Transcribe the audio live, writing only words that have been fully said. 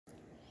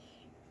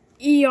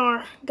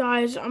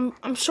Guys,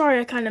 I'm sorry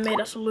I kind of made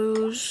us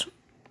lose.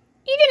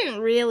 You didn't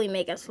really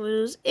make us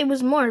lose. It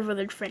was more of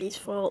Village Freddy's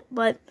fault,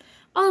 but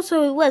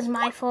also it was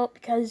my fault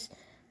because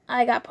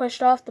I got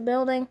pushed off the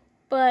building.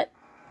 But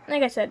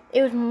like I said,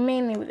 it was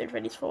mainly Village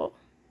Freddy's fault.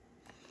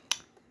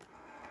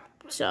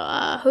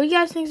 So, who you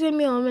guys think is gonna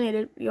be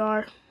eliminated?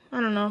 I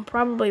don't know.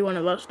 Probably one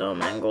of us, though,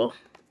 Mangle.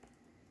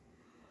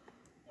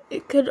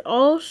 It could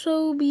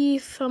also be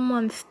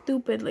someone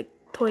stupid like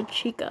Toy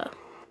Chica.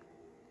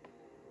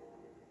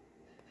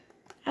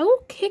 I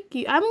will kick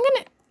you. I'm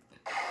gonna.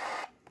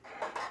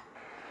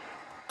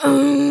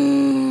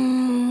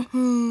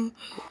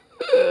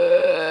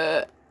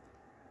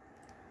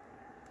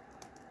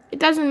 It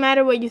doesn't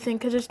matter what you think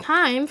because it's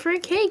time for a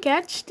cake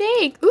at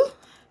stake. Ooh.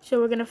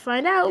 So we're gonna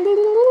find out.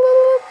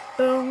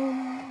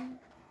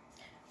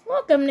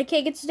 Welcome to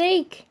Cake at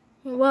Stake.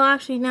 Well,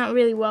 actually, not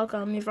really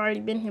welcome. You've already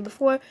been here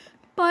before.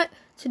 But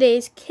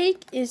today's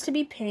cake is to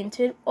be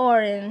painted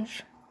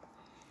orange.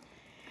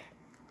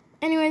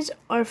 Anyways,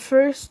 our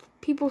first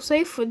people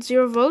safe with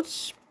 0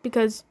 votes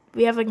because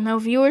we have like no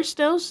viewers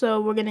still,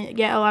 so we're gonna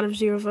get a lot of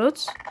 0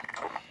 votes.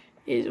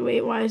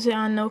 Wait, why is it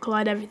on no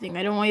collide everything?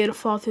 I don't want you to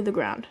fall through the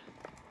ground.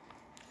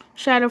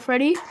 Shadow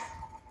Freddy,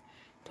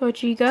 Toy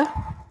Chica,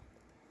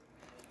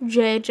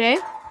 JJ,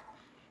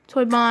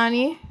 Toy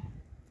Bonnie,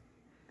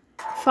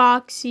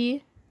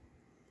 Foxy,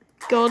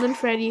 Golden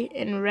Freddy,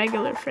 and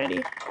Regular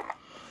Freddy.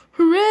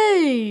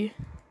 Hooray!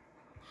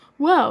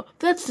 Wow,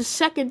 that's the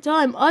second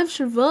time I've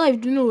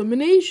survived an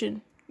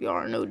elimination.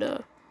 No duh.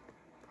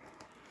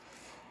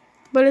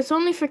 But it's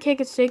only for Cake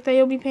at Stake that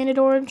you'll be painted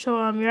orange,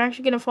 so you're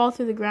actually gonna fall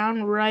through the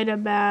ground right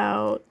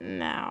about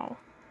now.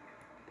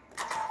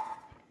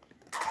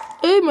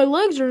 Hey, my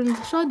legs are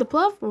inside the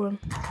platform.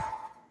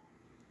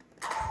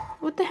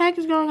 What the heck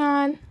is going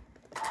on?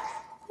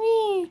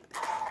 Whee!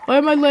 Why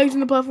are my legs in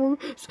the platform?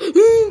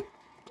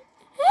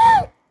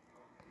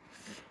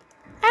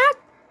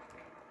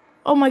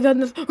 Oh my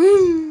goodness.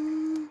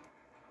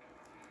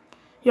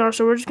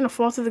 So we're just gonna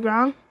fall through the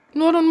ground?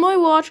 Not on my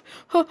watch.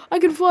 I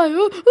can fly.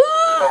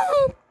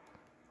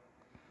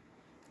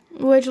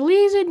 Which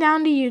leaves it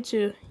down to you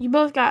two. You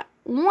both got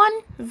 1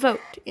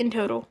 vote in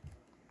total.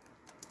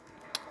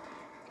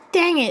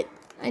 Dang it.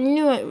 I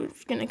knew it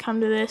was gonna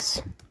come to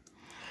this.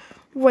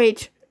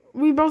 Wait,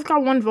 we both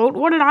got 1 vote?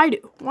 What did I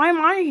do? Why am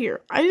I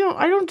here? I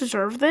don't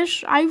deserve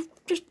this. I've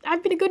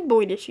been a good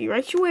boy this year, I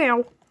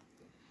swear.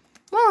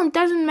 Well, it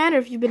doesn't matter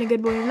if you've been a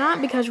good boy or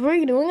not because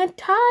we're doing a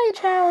tie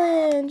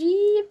challenge.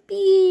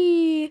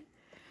 Yippee!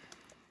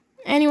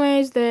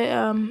 Anyways,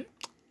 the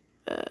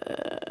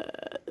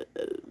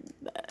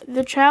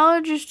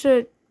challenge is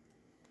to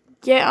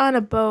get on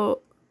a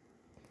boat.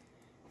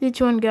 Each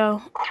one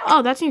go.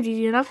 Oh, that seems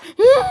easy enough.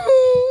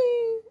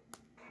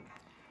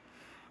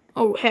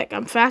 Oh, heck,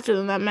 I'm faster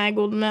than that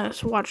mangled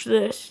mess. Watch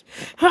this.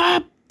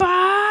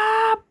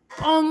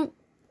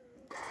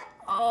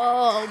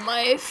 Oh,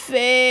 my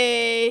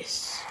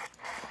face.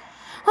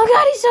 Oh,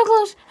 God, he's so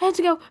close. I have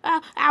to go.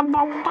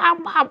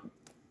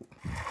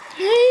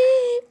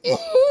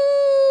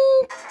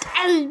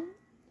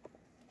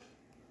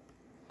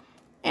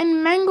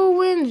 And Mango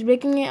wins,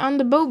 making it on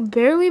the boat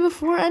barely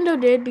before Endo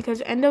did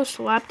because Endo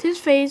slapped his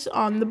face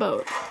on the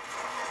boat.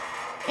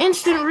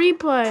 Instant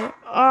replay.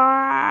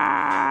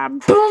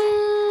 Boom.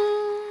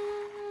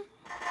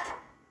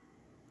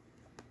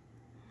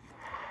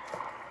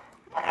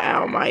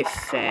 Ow, my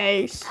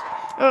face.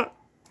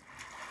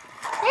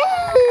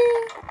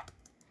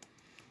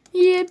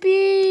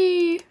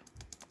 Yippee.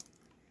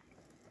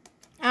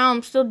 Ow,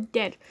 I'm still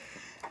dead.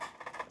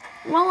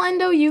 Well,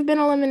 Endo, you've been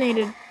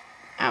eliminated.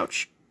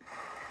 Ouch.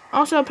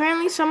 Also,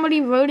 apparently somebody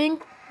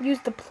voting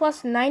used the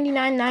plus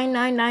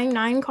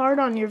 999999 card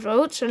on your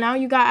vote, so now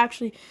you got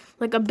actually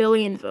like 1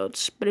 billion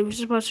votes, but it was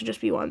supposed to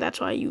just be 1. That's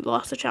why you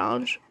lost the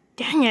challenge.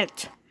 Dang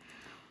it.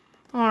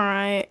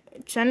 Alright,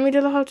 send me to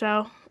the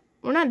hotel.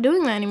 We're not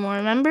doing that anymore,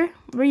 remember?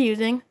 We're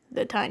using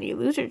the tiny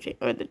loser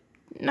chamber, or the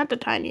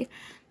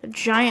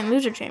giant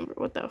loser chamber.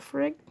 What the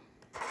frig?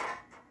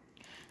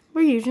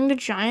 We're using the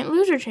giant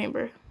loser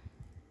chamber.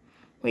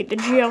 Wait, the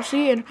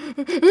GLC and...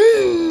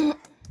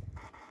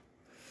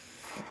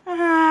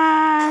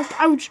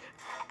 ouch.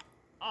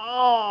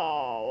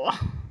 Oh.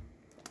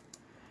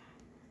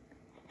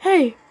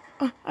 Hey,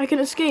 I can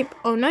escape.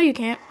 Oh, no, you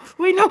can't.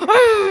 Wait, no.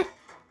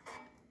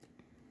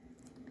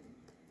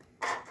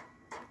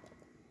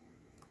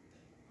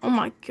 Oh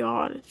my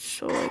God, it's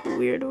so like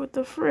weird. What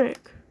the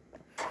frick?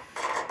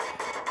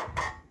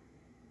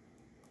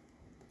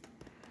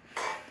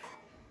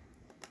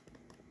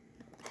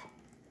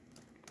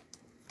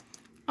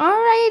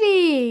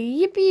 Alrighty,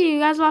 yippee! You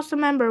guys lost a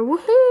member.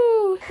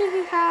 Woohoo!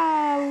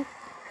 I'm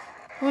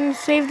gonna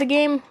save the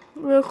game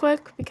real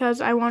quick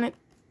because I want it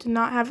to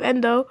not have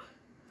Endo.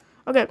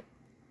 Okay.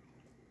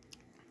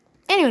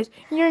 Anyways,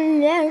 your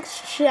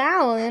next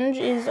challenge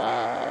is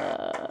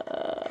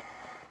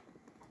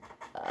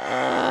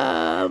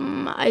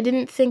I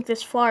didn't think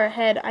this far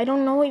ahead. I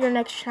don't know what your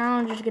next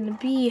challenge is gonna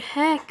be.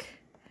 Heck.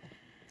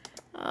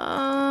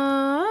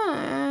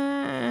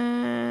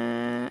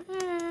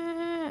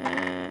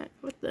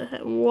 the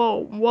heck?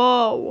 Whoa,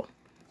 whoa.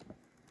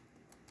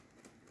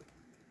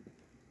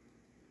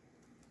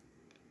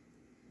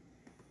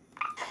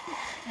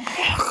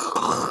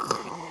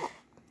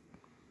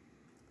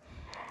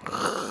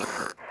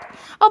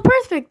 Oh,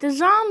 perfect, the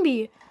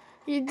zombie.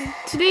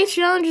 Today's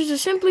challenge is to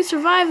simply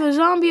survive a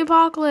zombie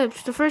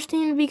apocalypse. The first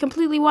team to be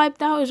completely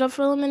wiped out is up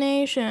for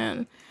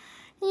elimination.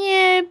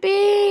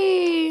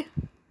 Yippee!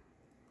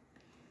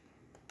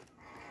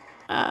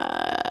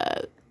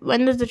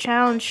 When does the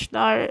challenge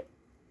start?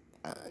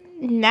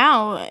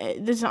 Now.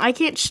 I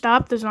can't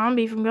stop the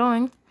zombie from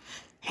going.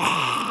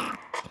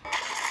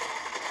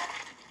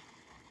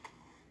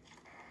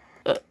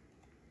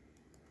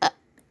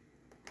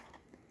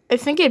 I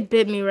think it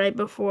bit me right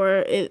before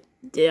it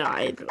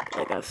died,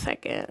 like a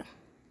second.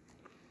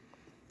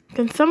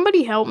 Can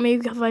somebody help me?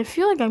 Because I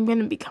feel like I'm going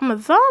to become a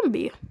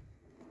zombie.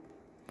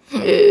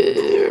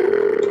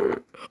 Oh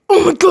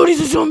my god,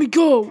 he's a zombie,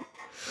 go!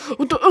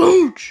 What the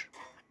ouch!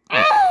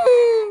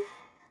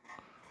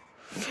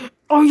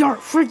 Oh yeah,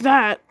 frick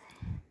that.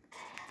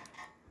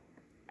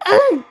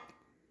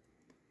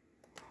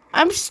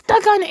 I'm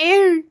stuck on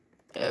air.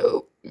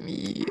 Help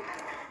me.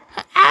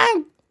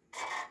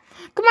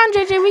 Come on,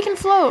 JJ, we can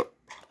float.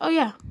 Oh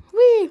yeah.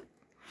 Whee!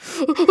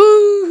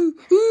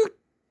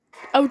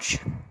 Ouch.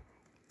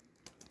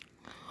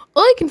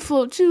 I can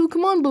float too.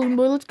 Come on, balloon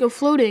boy, let's go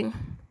floating.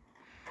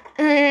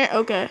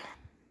 Okay.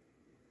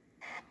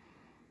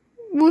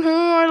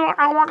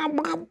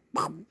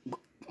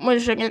 Wait a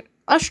second.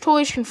 Us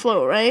toys can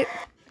float, right?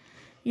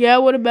 Yeah,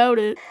 what about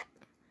it?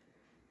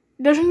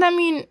 Doesn't that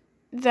mean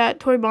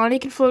that Toy Bonnie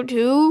can float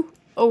too?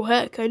 Oh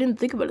heck, I didn't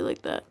think about it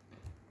like that.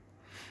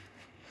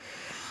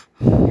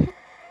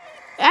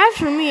 As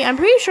for me, I'm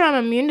pretty sure I'm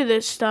immune to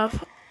this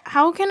stuff.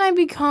 How can I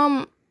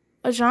become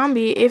a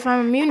zombie if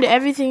I'm immune to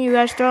everything you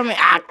guys throw at me?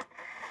 Ah!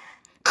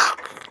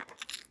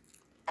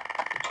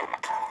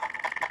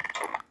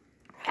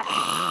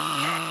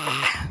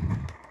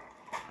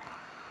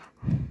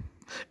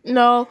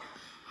 No.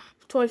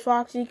 Toy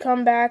Foxy,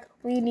 come back.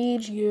 We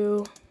need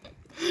you.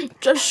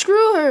 Just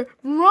screw her.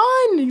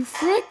 Run, you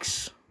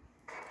fricks.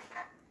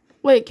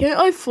 Wait, can't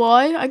I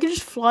fly? I can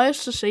just fly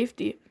us to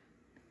safety.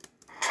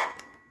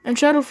 And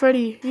Shadow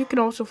Freddy, you can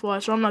also fly,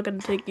 so I'm not going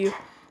to take you.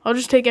 I'll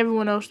just take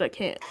everyone else that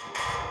can't.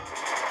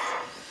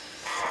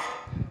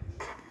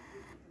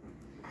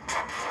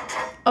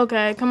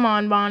 Okay, come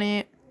on,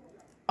 Bonnie.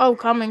 Oh,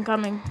 coming.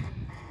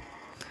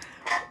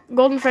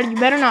 Golden Freddy, you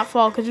better not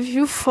fall, because if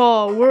you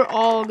fall, we're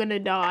all going to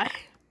die.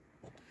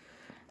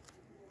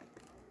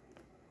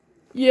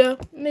 Yeah,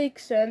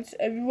 makes sense.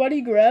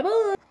 Everybody grab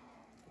on.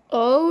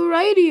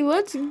 Alrighty,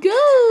 let's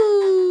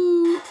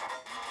go.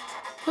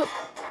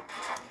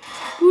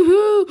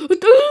 Woohoo!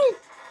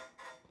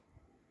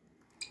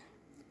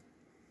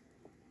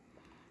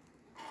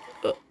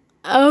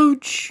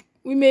 Ouch.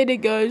 We made it,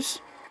 guys.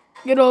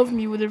 Get off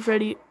me with it,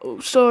 Freddy. Oh,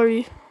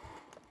 sorry.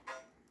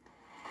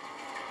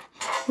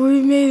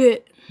 We made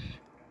it.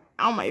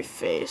 Ow, my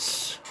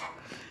face.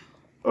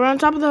 We're on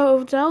top of the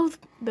hotel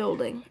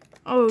building.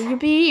 Oh,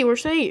 yippee, we're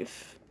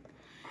safe.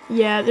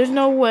 Yeah, there's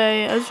no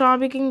way a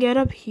zombie can get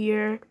up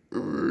here.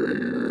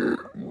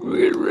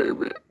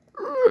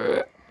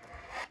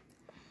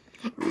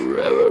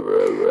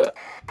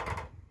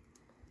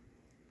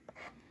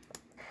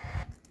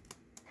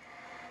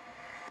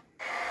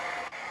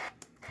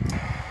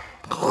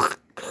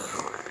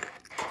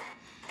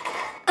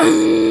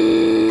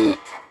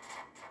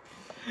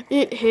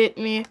 It hit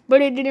me,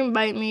 but it didn't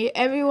bite me.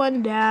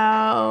 Everyone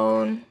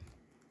down.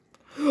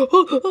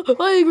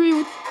 I agree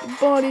with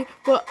Bonnie,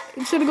 but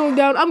instead of going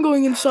down, I'm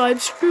going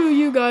inside. Screw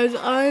you guys.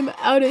 I'm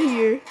out of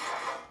here.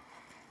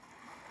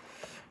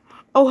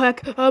 Oh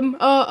heck.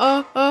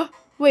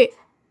 Wait.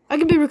 I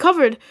can be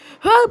recovered.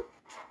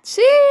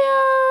 See ya.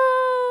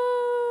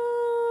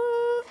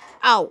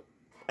 Ow.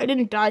 I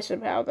didn't die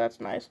somehow. That's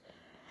nice.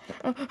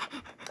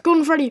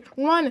 Golden Freddy,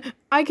 run.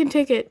 I can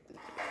take it.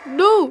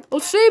 No, I'll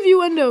save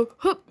you, Endo.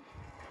 Hup.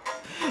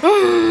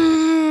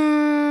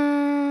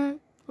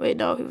 Wait,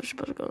 no, he was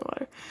supposed to go in the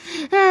water.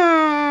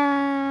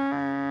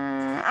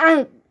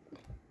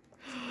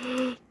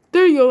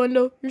 There you go,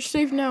 Endo. You're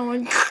safe now.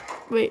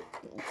 Wait.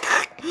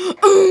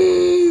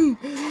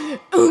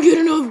 Oh, get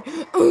enough.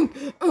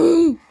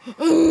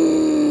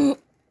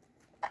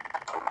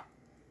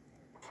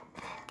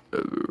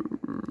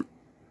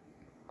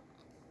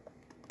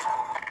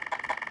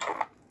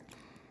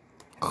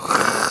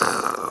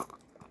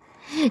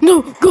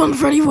 No, Golden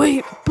Freddy,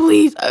 wait,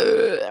 please.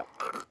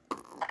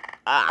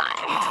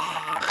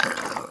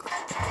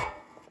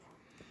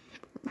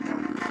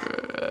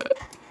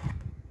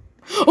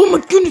 Oh my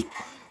goodness.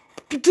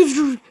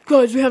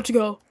 Guys, we have to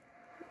go.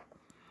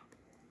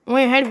 I'm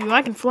way ahead of you.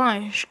 I can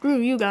fly. Screw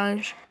you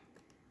guys.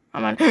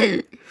 I'm on.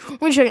 Wait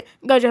a second.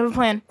 Guys, I have a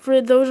plan.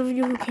 For those of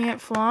you who can't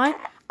fly,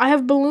 I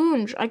have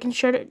balloons. I can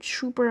shoot it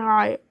super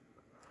high.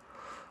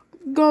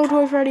 Go,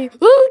 Toy Freddy.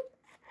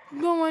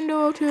 Go,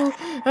 Endo too.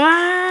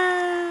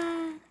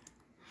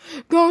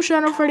 Go,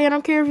 Shadow Freddy. I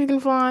don't care if you can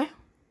fly.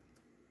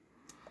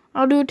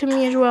 I'll do it to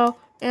me as well.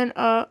 And,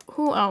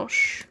 who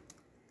else?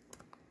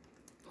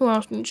 Who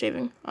else needs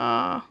saving?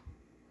 On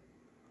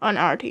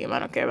our team. I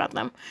don't care about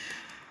them.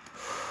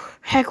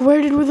 Heck,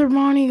 where did Wither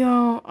Bonnie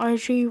go? I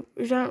think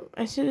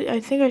I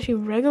see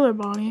regular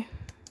Bonnie.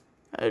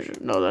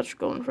 No, that's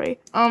going free.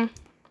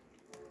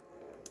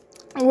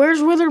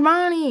 Where's Wither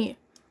Bonnie?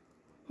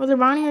 Wither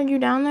Bonnie, are you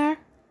down there?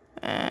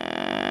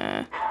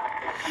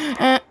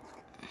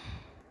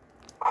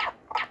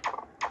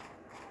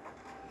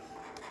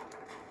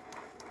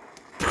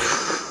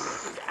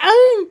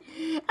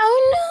 Oh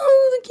no,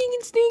 the King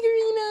and Snake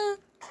Arena.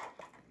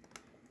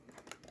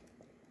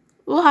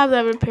 We'll have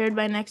that repaired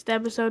by next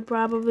episode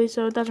probably,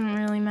 so it doesn't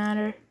really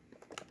matter.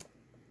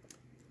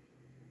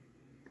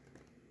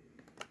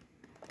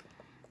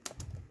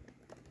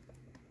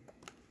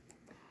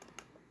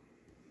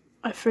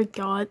 I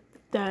forgot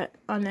that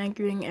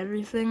unanchoring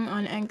everything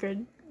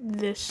unanchored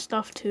this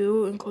stuff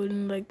too,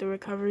 including like the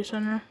recovery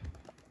center.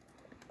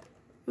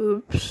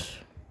 Oops.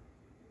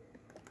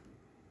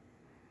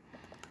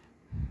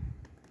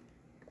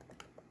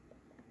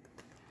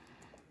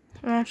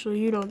 Actually,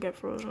 you don't get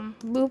frozen.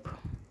 Boop.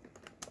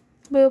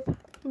 Boop.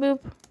 Boop.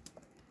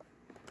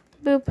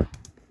 Boop.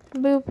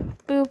 Boop.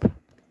 Boop.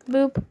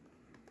 Boop.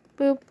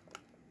 Boop.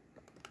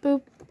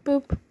 Boop.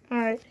 Boop.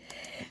 Alright.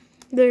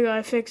 There you go,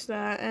 I fixed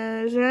that.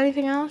 Is there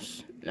anything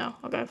else? No,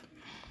 okay.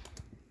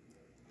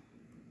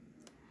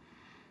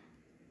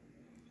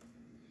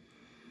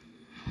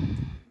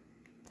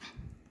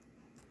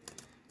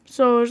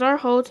 So is our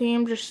whole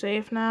team just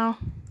safe now?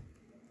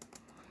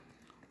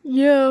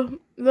 Yeah,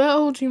 that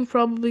whole team's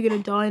probably gonna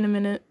die in a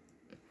minute.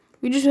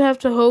 We just have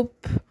to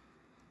hope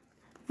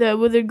that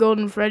Withered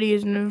Golden Freddy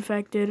isn't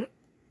infected.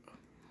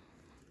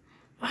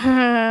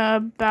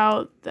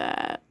 About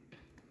that.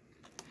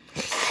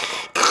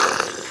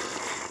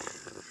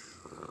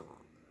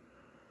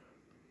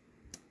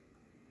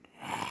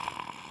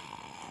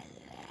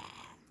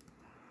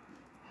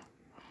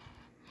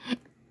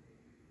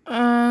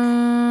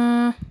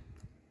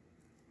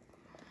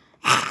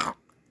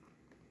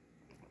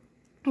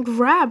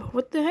 Grab,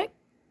 what the heck?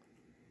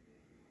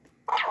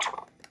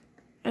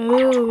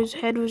 Oh, his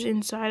head was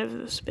inside of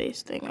the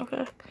space thing,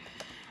 okay.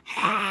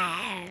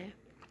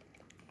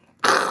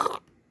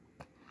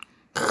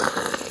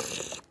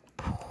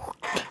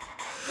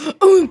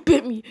 Oh, it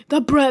bit me.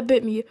 That brat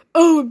bit me.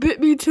 Oh, it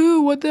bit me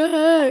too. What the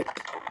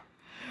heck?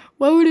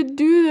 Why would it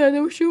do that?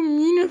 That was so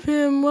mean of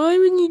him. Why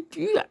would you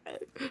do that?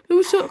 That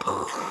was so...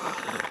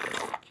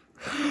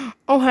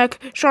 Oh, heck.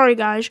 Sorry,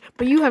 guys,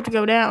 but you have to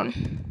go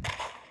down.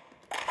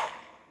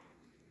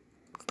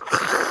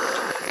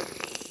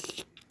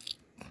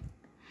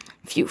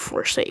 Phew,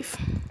 we're safe.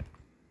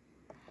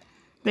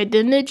 Wait,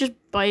 didn't it just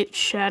bite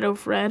Shadow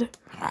Fred?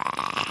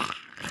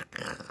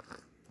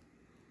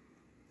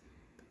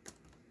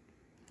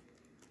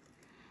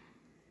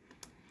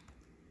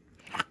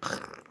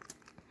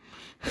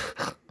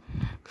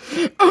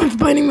 Oh, it's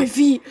biting my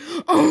feet.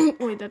 Oh,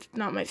 wait, that's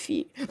not my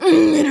feet.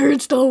 It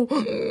hurts though.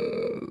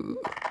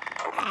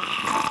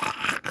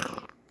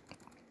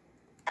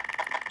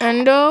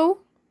 Endo.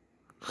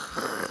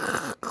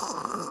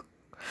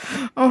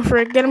 Oh,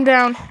 frick, get him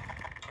down.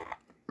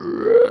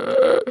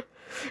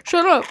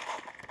 Shut up.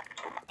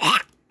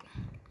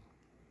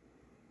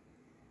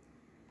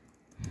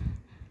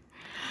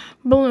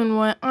 Balloon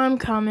went, I'm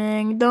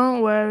coming.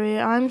 Don't worry,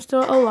 I'm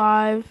still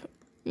alive.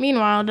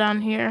 Meanwhile,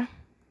 down here.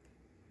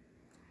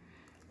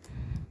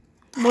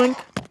 Blink.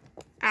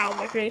 Ow,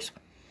 my face.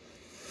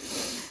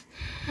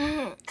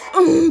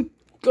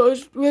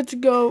 Guys, let's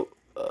go.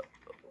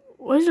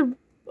 Why is there...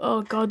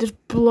 Oh, God, there's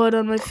blood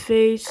on my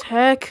face.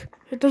 Heck,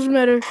 it doesn't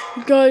matter.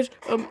 Guys,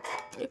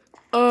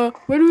 where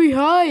do we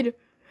hide?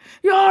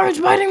 Yeah, it's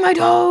biting my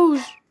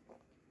toes.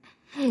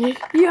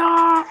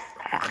 Yeah.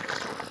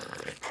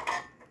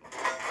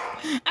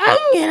 I'm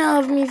getting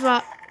off me,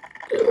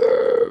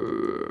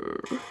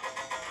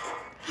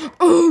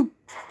 Oh.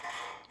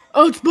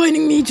 Oh, it's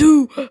biting me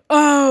too.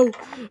 Ow.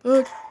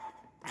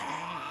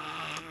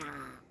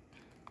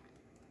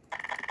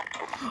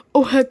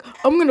 Oh, heck,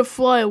 I'm gonna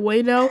fly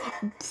away now.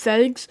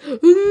 Thanks.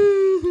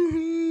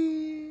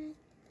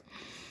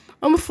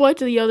 I'm gonna fly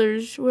to the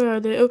others. Where are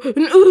they? Oh.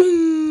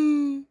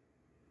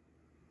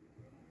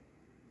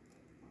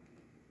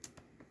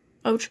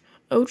 Ouch.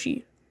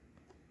 Ouchie.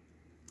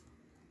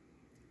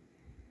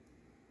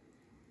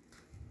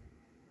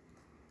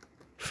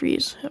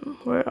 Freeze him.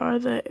 Where are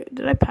they?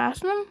 Did I pass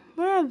them?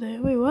 Where are they?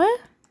 Wait,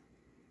 what?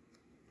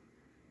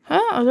 Huh?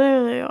 Oh,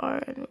 there they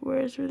are. And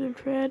where's Withered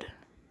Fred?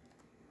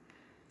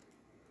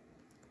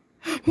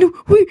 No,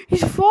 wait,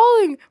 he's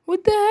falling.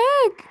 What the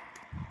heck?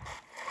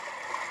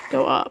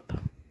 Go up.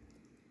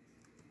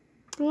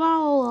 La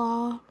la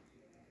la.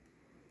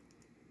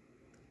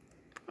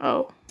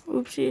 Oh,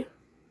 oopsie.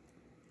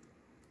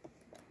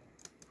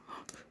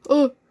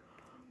 Oh,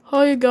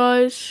 hi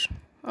guys.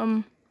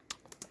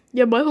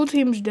 Yeah, my whole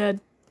team's dead.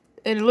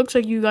 And it looks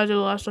like you guys are the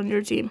last on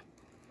your team.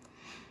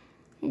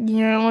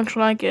 Yeah, it looks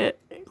like it.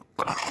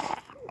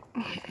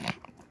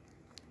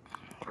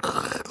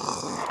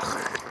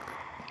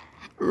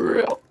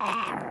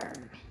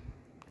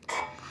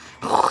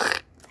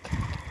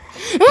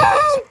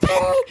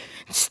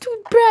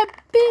 Stupid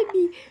brat,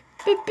 baby.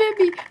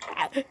 Baby.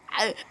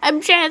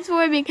 I'm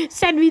transforming.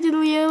 Send me to the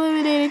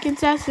eliminated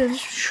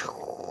contestants.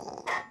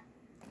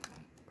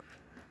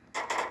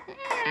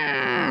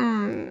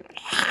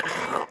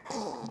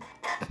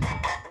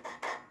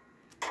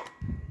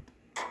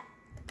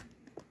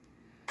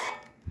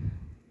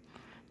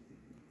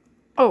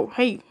 Oh,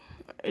 hey.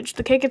 It's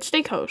the Cake and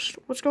Steak host.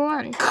 What's going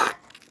on?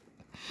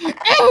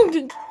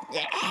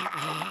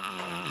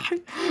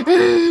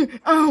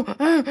 Oh,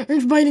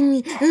 it's biting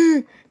me.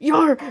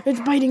 It's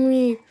biting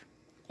me.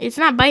 It's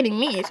not biting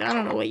me, so I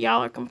don't know what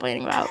y'all are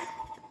complaining about.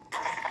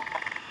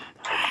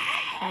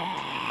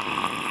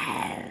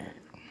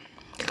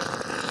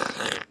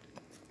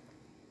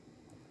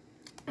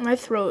 My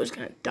throat is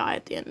gonna die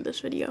at the end of this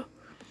video.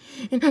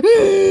 Get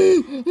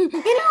away!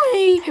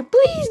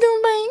 Please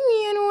don't bite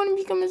me. I don't want to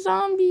become a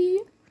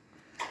zombie.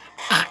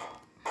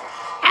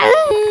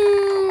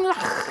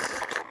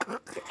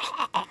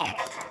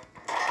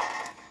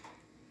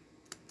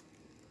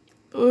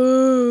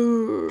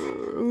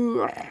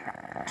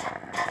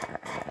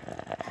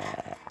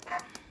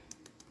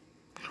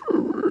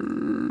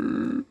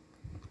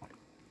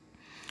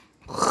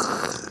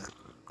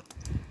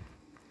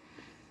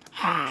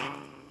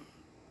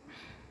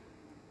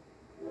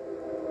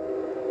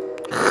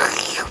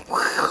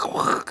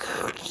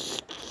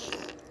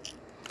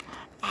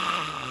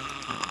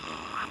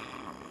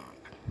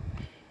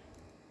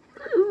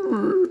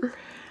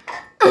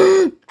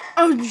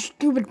 Oh, you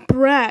stupid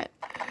brat.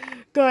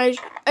 Guys,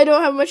 I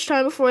don't have much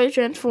time before I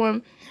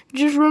transform.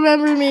 Just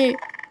remember me.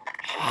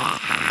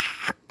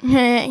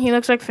 He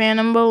looks like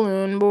Phantom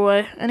Balloon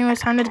Boy. Anyway, it's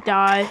time to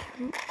die.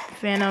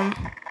 Phantom.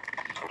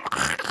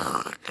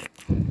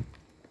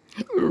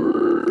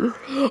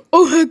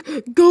 Oh, heck.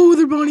 Go,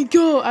 Wither Bonnie,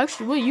 go.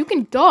 Actually, wait, you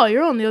can die.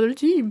 You're on the other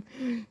team.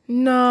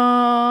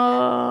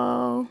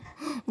 No.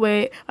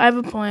 Wait, I have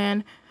a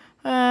plan.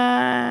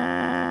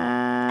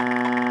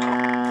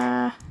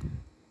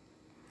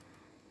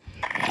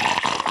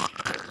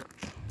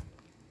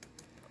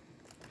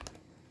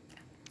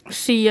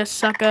 See ya,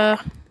 sucker.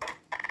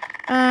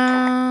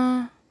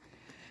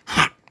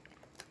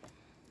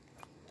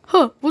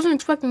 Wasn't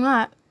expecting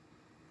that.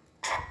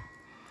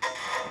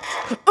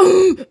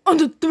 On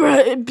the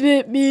threat, it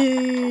bit me.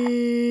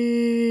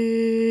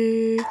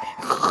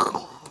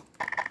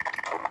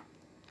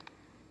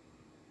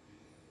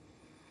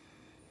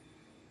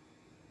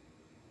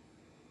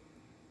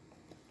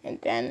 And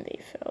then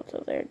they fell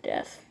to their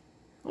death.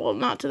 Well,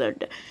 not to their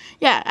death.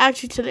 Yeah,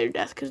 actually to their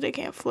death because they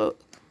can't float.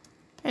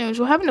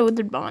 Anyways, what happened to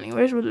Withered Bonnie?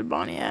 Where's Withered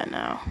Bonnie at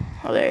now?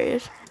 Oh, there he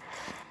is.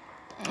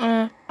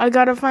 I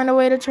gotta find a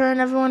way to turn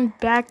everyone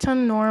back to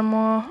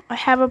normal. I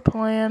have a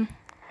plan.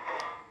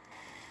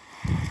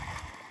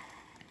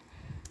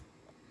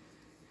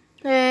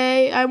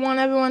 Hey, I want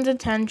everyone's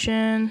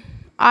attention.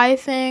 I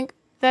think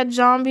that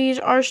zombies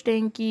are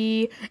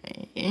stinky.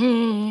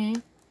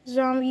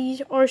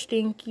 Zombies are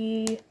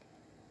stinky.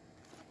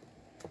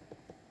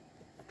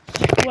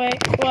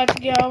 Wait, what's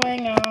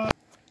going on?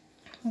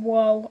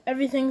 Whoa,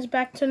 everything's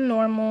back to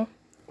normal.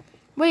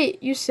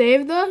 Wait, you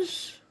saved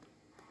us?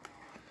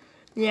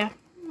 Yeah.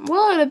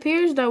 Well, it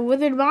appears that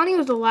Withered Bonnie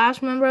was the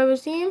last member of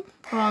his team,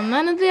 while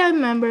none of the other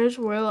members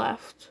were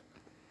left.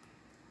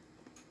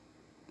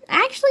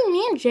 Actually,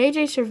 me and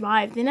JJ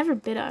survived. They never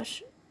bit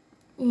us.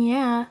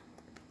 Yeah.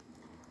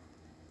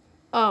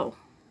 Oh.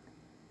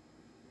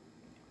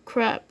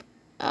 Crap.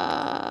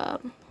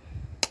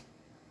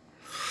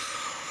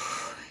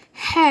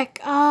 Heck,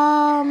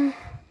 I'm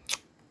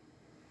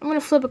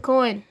gonna flip a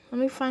coin. Let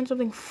me find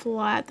something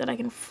flat that I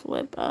can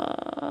flip.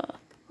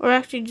 Or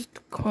actually just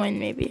a coin,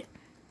 maybe.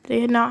 Do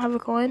they not have a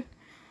coin?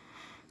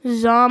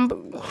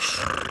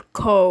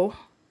 Co.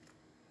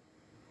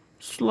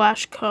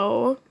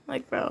 /co.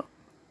 Like, bro.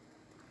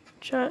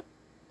 Chat.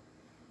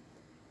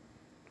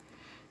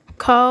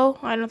 Co.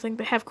 I don't think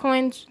they have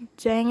coins.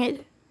 Dang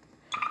it.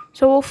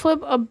 So we'll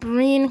flip a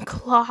green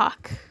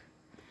clock.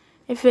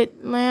 If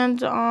it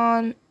lands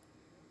on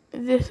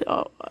this,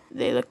 oh,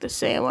 they look the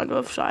same on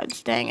both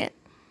sides. Dang it.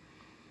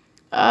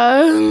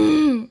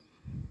 We're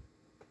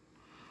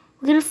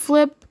gonna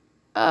flip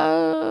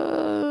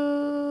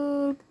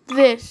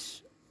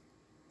this.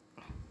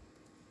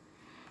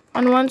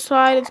 On one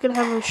side, it's gonna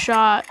have a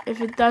shot.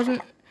 If it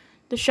doesn't,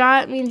 the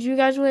shot means you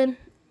guys win.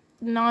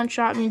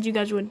 Non-shot means you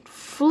guys win.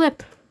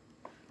 Flip.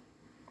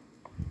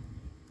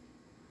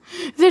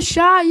 The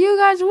shot, you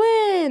guys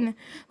win.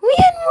 We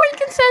had more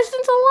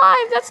contestants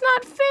alive. That's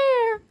not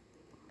fair.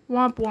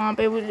 Womp womp.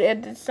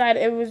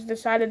 It was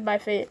decided by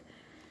fate.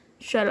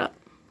 Shut up.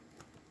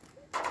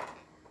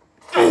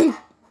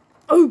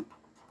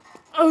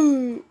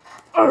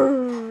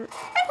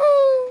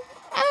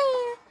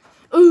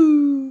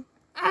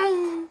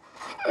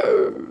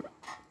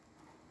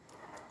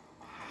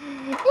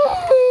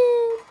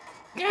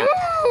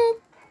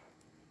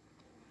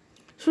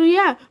 So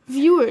yeah,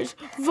 viewers,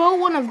 vote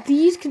one of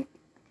these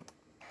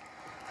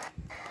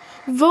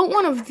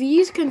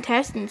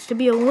contestants to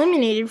be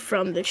eliminated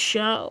from the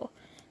show.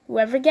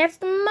 Whoever gets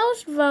the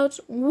most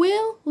votes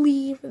will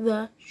leave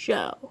the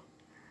show.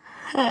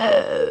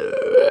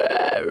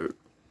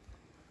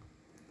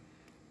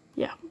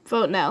 Yeah,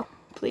 vote now,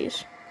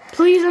 please.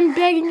 Please, I'm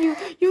begging you.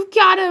 You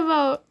gotta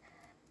vote.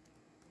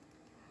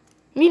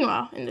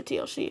 Meanwhile, in the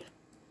TLC,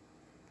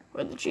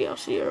 or the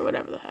GLC, or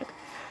whatever the heck.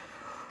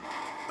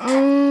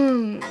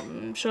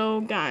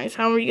 So guys,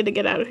 how are we gonna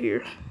get out of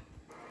here?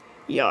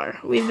 Yar,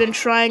 we've been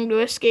trying to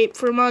escape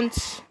for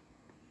months.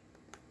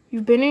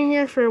 You've been in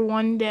here for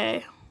 1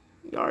 day.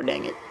 Yar,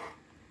 dang it.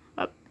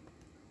 Up.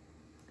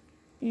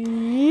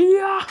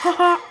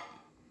 Yeah.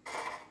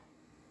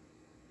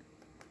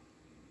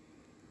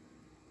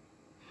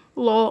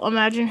 Lol,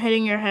 imagine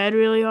hitting your head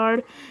really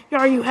hard.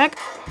 Yar, you heck.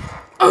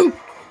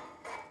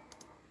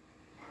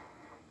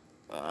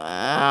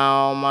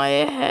 Ow, my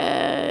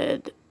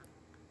head.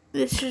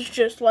 This is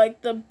just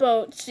like the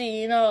boat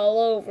scene all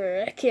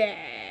over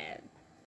again.